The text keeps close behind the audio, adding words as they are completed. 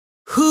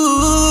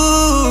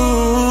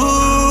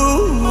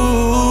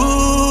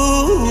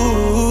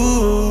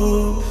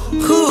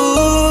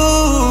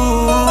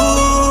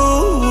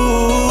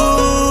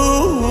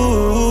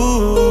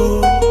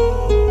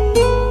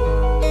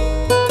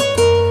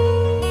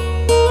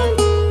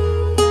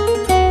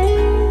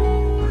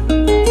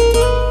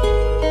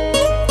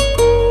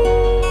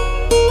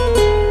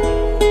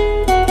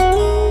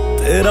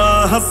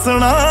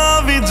हंसना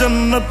भी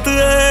जन्नत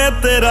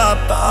है, तेरा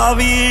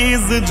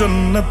तावीज़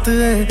जन्नत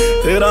है।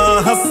 तेरा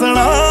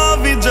हंसना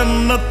भी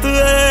जन्नत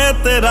है,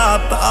 तेरा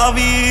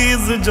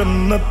तावीज़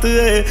जन्नत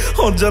है।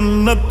 ओ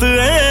जन्नत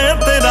है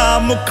तेरा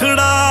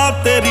मुखड़ा,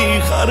 तेरी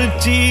हर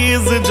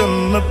चीज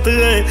जन्नत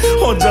है।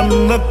 ओ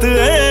जन्नत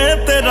है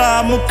तेरा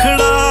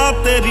मुखड़ा,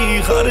 तेरी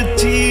हर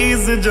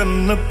चीज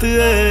जन्नत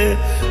है।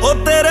 ओ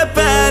तेरे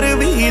पैर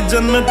भी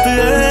जन्नत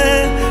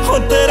है, ओ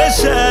तेरे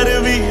शहर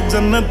भी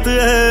जन्नत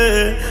है।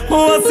 ओ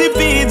असी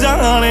पी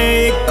जाने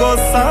इको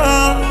सा,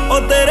 ओ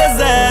तेरे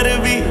जहर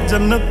भी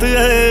जन्नत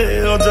है।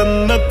 ओ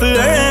जन्नत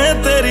है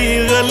तेरी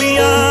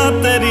गलियां,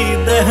 तेरी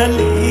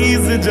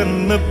दहलीज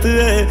जन्नत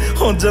है।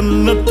 ओ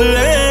जन्नत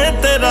है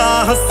तेरा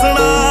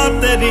हंसना,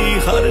 तेरी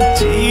हर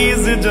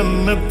चीज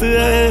जन्नत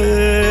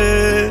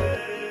है।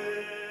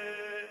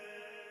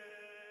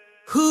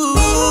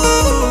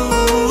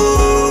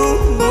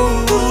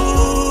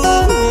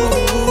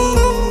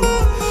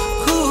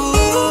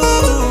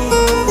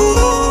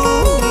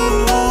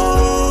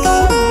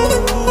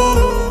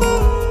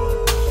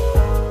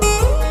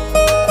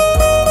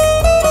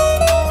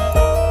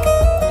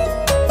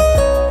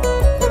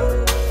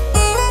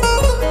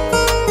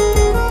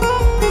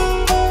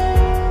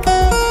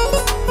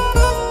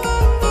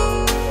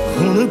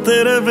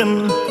 तेरे बिन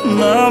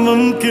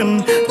नामुमकिन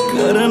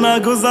करना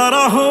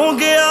गुजारा हो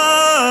गया।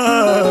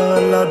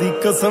 अल्लाह दी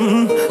कसम,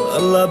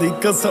 अल्लाह दी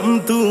कसम,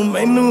 तू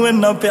मैनू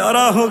इन्ना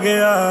प्यारा हो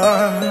गया।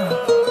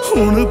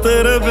 हुण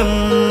तेरे बिन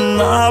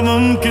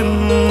नामुमकिन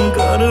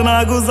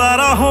करना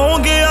गुजारा हो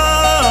गया।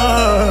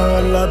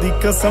 अल्लाह दी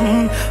कसम,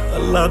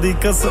 अल्लाह दी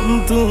कसम,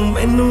 तू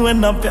मैनू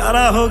इन्ना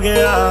प्यारा हो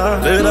गया।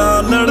 तेरा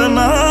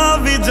लड़ना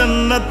भी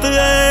जन्नत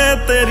है,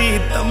 तेरी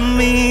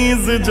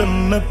तमीज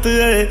जन्नत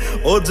है।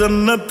 ओ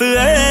जन्नत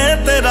है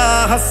तेरा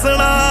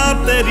हंसना,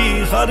 तेरी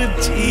हर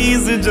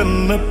चीज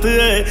जन्नत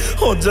है।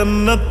 ओ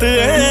जन्नत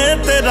है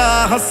तेरा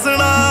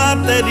हंसना,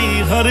 तेरी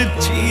हर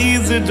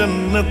चीज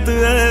जन्नत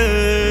है।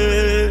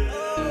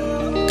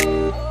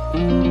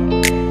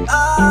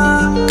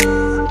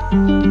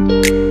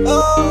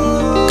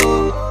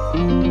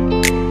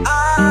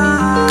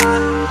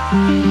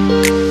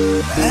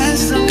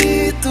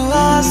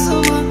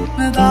 आसमान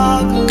में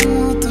दागू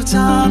तू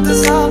चांद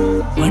सा,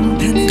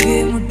 मंडन के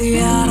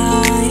मुटियारा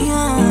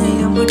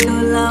आया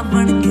बटोला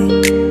बनके।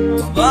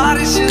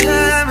 बारिश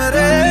है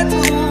मेरे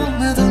धूम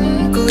में धुन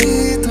कोई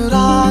तू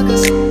राग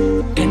सा,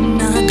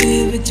 कन्ना दे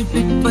विच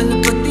पिपल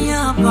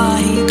पत्तियां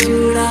पाई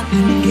चूड़ा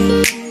खनके।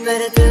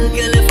 मेरे दिल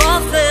के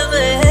लिफाफे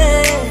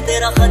में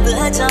तेरा खत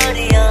है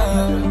जानिया,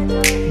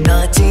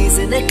 ना चीज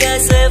ने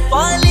कैसे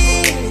पाली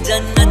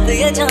जन्नत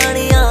ये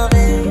जानिया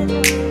में।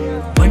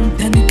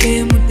 मंडन के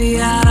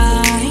मुटियारा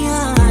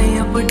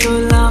आया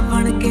बटोला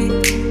बनके,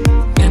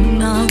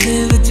 कन्ना दे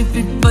विच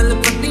पिपल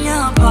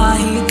पत्तियां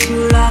पाई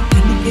चूड़ा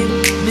खनके।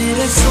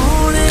 मेरे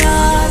सोनिया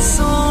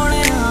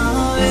सोनिया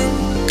वे,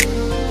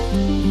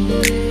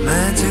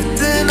 मैं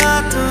जितना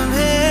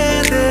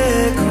तुम्हें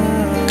देखूं।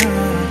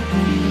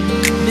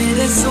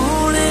 मेरे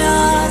सोनिया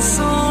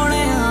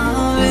सोनिया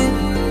वे,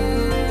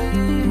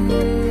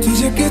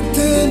 तुझे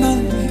कितना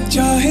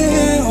चाहे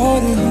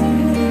और हम।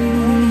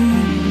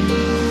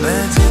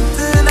 मैं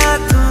जितना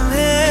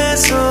तुम्हें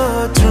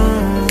सोचूं,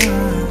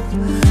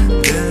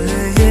 दिल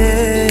ये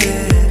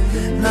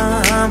ना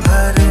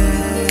भरे।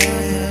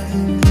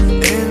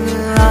 इन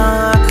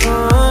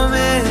आँखों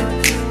में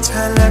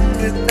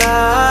झलकता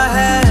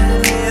है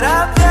मेरा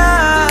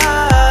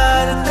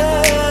प्यार,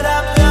 तेरा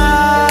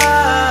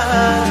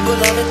प्यार।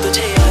 बुलावे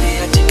तुझे यारे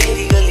आज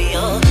मेरी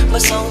गलियां,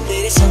 बसाऊं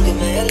तेरे संग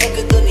मैं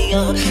अलग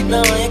दुनिया।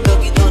 ना आए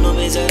कभी दोनों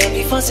में जरा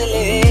भी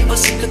फासले,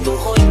 बस एक तू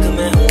हो एक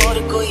मैं हूँ और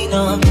कोई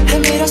ना है।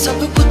 मेरा सब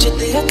कुछ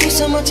तेरा तू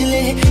समझ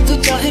ले, तू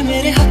चाहे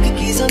मेरे हक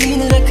की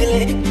जमीन रख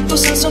ले। तू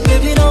सांसों पे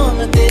भी नाम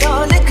तेरा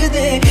लिख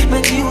दे,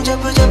 मैं जीऊं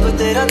जब जब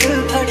तेरा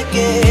दिल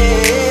धड़के।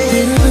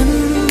 तेरे बिन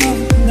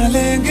न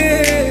लेंगे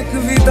एक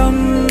भी दम,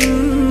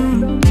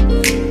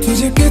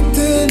 तुझे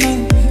कितना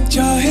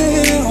चाहे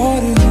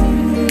और हम।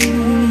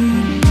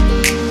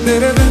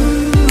 तेरे बिन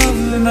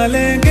न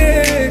लेंगे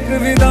एक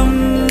भी दम,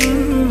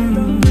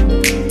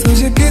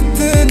 तुझे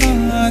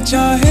कितना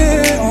चाहे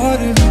और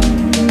हम।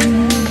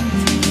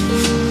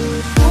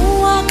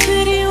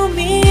 आखिरी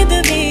उम्मीद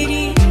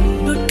मेरी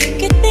लुट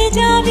किते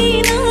जावी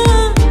ना,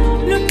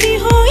 लुटी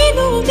होई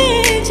नू दे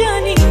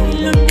जानी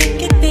लुट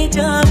किते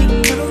जावी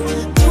ना।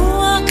 तू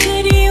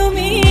आखिरी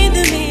उम्मीद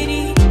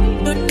मेरी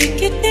लुट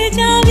किते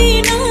जावी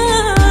ना,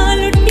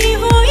 लुटी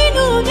होई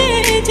नू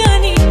दे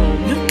जानी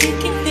लुट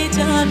किते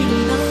जावी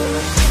ना।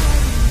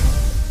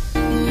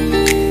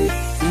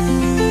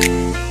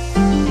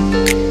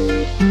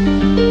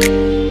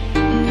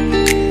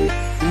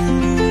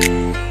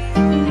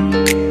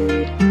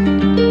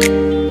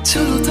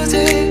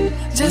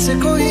 जैसे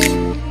कोई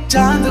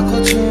चांद को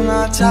छूना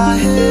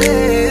चाहे,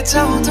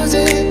 चाहूं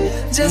तुझे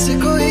जैसे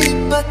कोई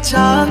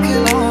बच्चा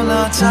खिलौना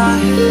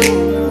चाहे।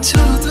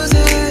 छूं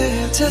तुझे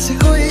जैसे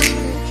कोई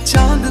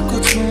चांद को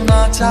छूना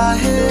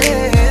चाहे,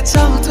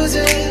 चाहूं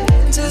तुझे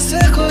जैसे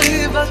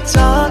कोई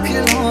बच्चा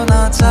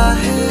खिलौना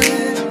चाहे।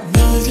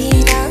 मेरी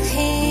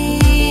राहें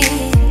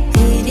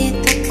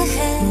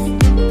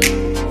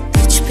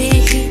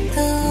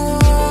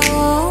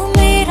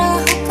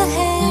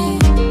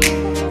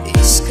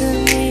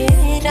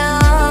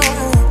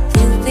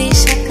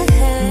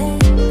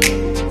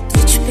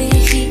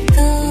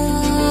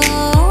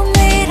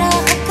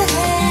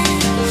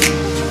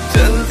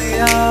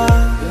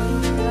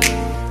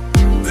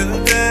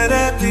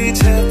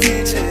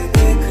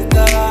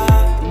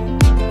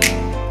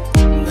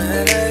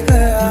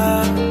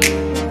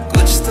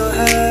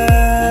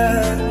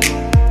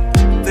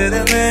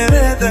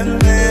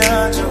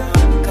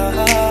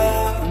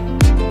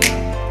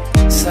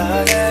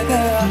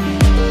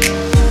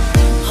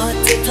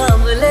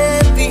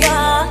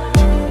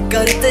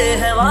करते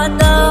हैं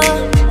वादा,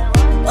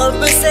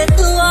 अब से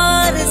तू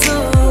आरज़ू,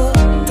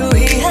 तू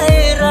ही है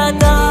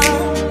इरादा।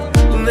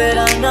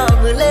 मेरा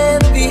नाम ले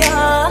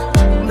पिया,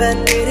 मैं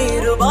तेरी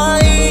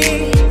रुबाई,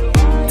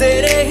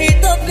 तेरे ही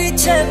तो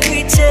पीछे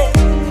पीछे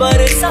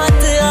पर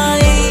साथ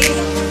आई,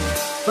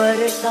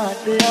 पर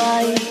साथ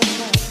आई।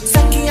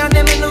 सखियां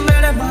ने मैनू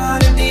मेरे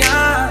मार दिया,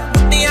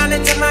 कुत्तियां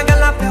ने चन्ना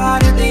गल्लां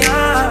प्यार दिया।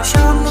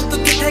 शाम नूं तू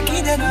किथे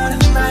किदे नाल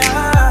हुंदा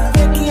आ,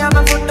 देखिया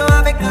मैं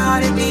फोटोआं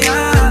बेकार दिया।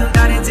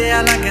 डर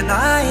जिहा लगदा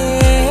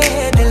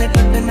ए, दिल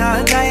टुट ना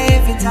जाए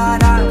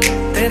बेचारा।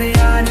 तेरे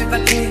यार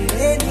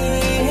बतेरे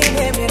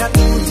ने मेरा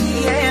तू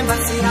जी है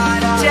बस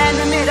यारा। चैन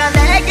मेरा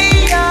ले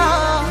गईया,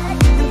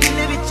 दिल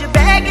विच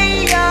बह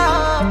गईया,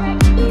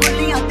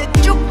 बोलियां ते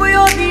चुप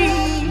होदी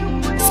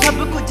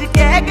सब कुछ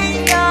कह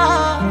गईया।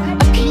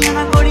 अखियां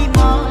ना गोली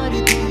मार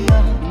दिया,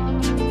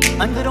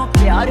 अंदरों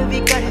प्यार भी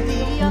कर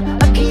दिया।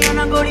 अखियां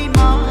ना गोली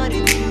मार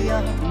दिया,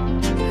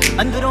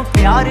 अंदरों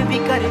प्यार भी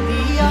कर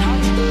दिया।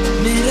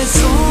 मेरे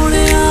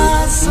सोनिया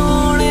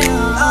सोनिया,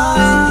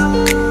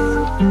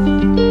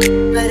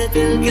 मेरे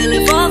दिल के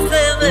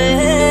लिफाफे में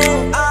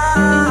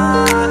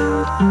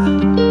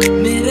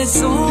मेरे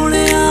सोनिया।